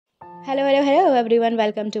Hello hello hello everyone,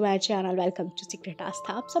 welcome to my channel, welcome to secret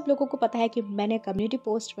आस्था। आप सब लोगों को पता है कि मैंने कम्युनिटी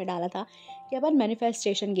पोस्ट में डाला था कि अपन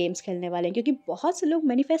मैनिफेस्टेशन गेम्स खेलने वाले हैं, क्योंकि बहुत से लोग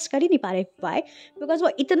मैनिफेस्ट कर ही नहीं पा रहे। वाई? बिकॉज वो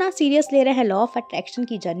इतना सीरियस ले रहे हैं लॉ ऑफ अट्रैक्शन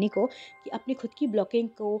की जर्नी को कि अपनी खुद की ब्लॉकिंग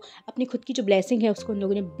को, अपनी खुद की जो ब्लेसिंग है उसको उन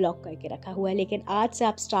लोगों ने ब्लॉक करके रखा हुआ है। लेकिन आज से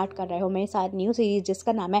आप स्टार्ट कर रहे हो मेरे साथ न्यू सीरीज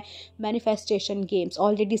जिसका नाम है मैनिफेस्टेशन गेम्स।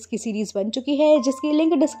 ऑलरेडी इसकी सीरीज़ बन चुकी है जिसकी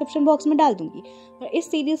लिंक डिस्क्रिप्शन बॉक्स में डाल दूंगी। और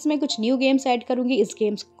इस सीरीज़ में कुछ न्यू गेम्स ऐड करूँगी। इस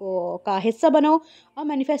गेम्स को का हिस्सा बनाओ और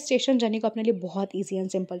मैनिफेस्टेशन जर्नी को अपने लिए बहुत इजी एंड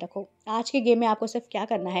सिंपल रखो। आज के गेम में आपको सिर्फ क्या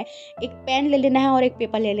करना है, एक पेन ले लेना है और एक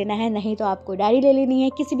पेपर ले लेना है, नहीं तो आपको डायरी ले लेनी है,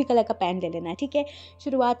 किसी भी कलर का पेन ले लेना है। ठीक है,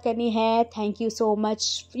 शुरुआत करनी है thank you so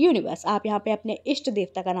much universe. आप यहाँ पे अपने इष्ट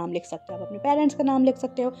देवता का नाम लिख सकते हो, आप अपने पेरेंट्स का नाम लिख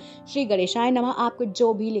सकते हो, श्री गणेशाय नमः, आपको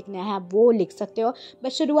जो भी लिखना है आप वो लिख सकते हो।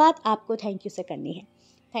 बस शुरुआत आपको थैंक यू से करनी है।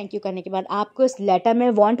 थैंक यू करने के बाद आपको इस लेटर में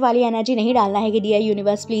वांट वाली एनर्जी नहीं डालना है कि dear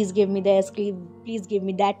universe please give me this, please give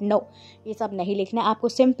me that. No, ये सब नहीं लिखना है। आपको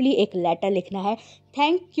सिंपली एक लेटर लिखना है,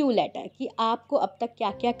 थैंक यू लेटर, कि आपको अब तक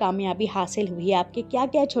क्या क्या कामयाबी हासिल हुई है, आपके क्या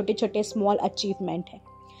क्या छोटे छोटे स्मॉल अचीवमेंट है,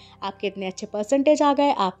 आपके इतने अच्छे परसेंटेज आ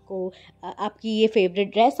गए, आपको आपकी ये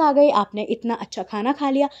फेवरेट ड्रेस आ गई, आपने इतना अच्छा खाना खा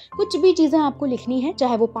लिया। कुछ भी चीज़ें आपको लिखनी है,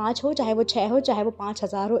 चाहे वो 5 हो, चाहे वो 6 हो, चाहे वो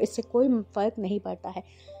 5000 हो, इससे कोई फ़र्क नहीं पड़ता है।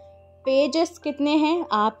 पेजेस कितने हैं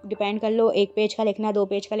आप डिपेंड कर लो, 1 पेज का लिखना है, 2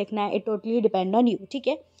 पेज का लिखना है, it totally depend on you. ठीक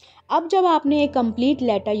है, अब जब आपने एक कंप्लीट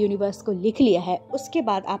लेटर यूनिवर्स को लिख लिया है, उसके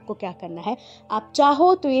बाद आपको क्या करना है, आप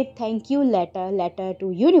चाहो तो ये thank you later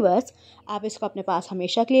to universe आप इसको अपने पास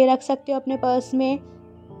हमेशा के लिए रख सकते हो अपने पर्स में।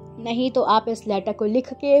 नहीं तो आप इस लेटर को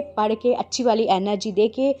लिख के, पढ़ के, अच्छी वाली एनर्जी दे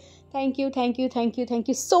के thank you thank you thank you thank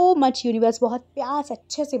you so much universe, बहुत प्यार से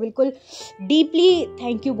अच्छे से बिल्कुल डीपली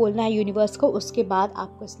थैंक यू बोलना है यूनिवर्स को। उसके बाद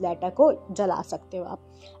आपको इस लेटर को जला सकते हो।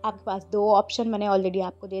 आपके पास 2 ऑप्शन मैंने ऑलरेडी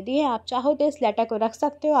आपको दे दिए हैं। आप चाहो तो इस लेटर को रख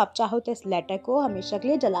सकते हो, आप चाहो तो इस लेटर को हमेशा के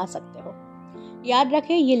लिए जला सकते हो। याद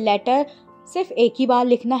रखें, ये लेटर सिर्फ एक ही बार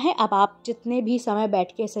लिखना है। अब आप जितने भी समय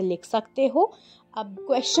बैठ के इसे लिख सकते हो। अब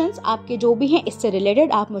क्वेश्चंस आपके जो भी हैं इससे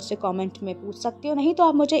रिलेटेड आप मुझसे कमेंट में पूछ सकते हो, नहीं तो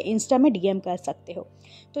आप मुझे इंस्टा में डीएम कर सकते हो।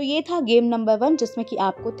 तो ये था गेम नंबर 1 जिसमें कि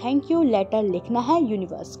आपको थैंक यू लेटर लिखना है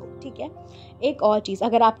यूनिवर्स को। ठीक है, एक और चीज़,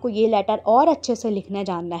 अगर आपको ये लेटर और अच्छे से लिखना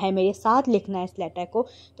जानना है, मेरे साथ लिखना है इस लेटर को,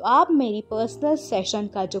 तो आप मेरी पर्सनल सेशन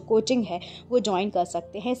का जो कोचिंग है वो ज्वाइन कर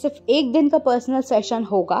सकते हैं। सिर्फ 1 दिन का पर्सनल सेशन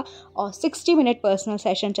होगा और 60 मिनट पर्सनल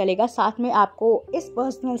सेशन चलेगा। साथ में आपको इस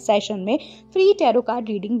पर्सनल सेशन में फ्री टैरो कार्ड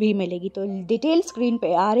रीडिंग भी मिलेगी। तो डिटेल स्क्रीन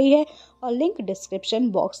पे आ रही है और लिंक डिस्क्रिप्शन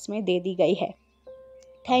बॉक्स में दे दी गई है।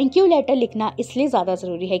 थैंक यू लेटर लिखना इसलिए ज़्यादा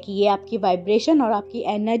ज़रूरी है कि ये आपकी वाइब्रेशन और आपकी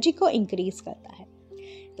एनर्जी को इंक्रीज करता है।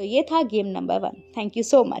 तो ये था game number 1। Thank you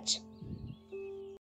so much.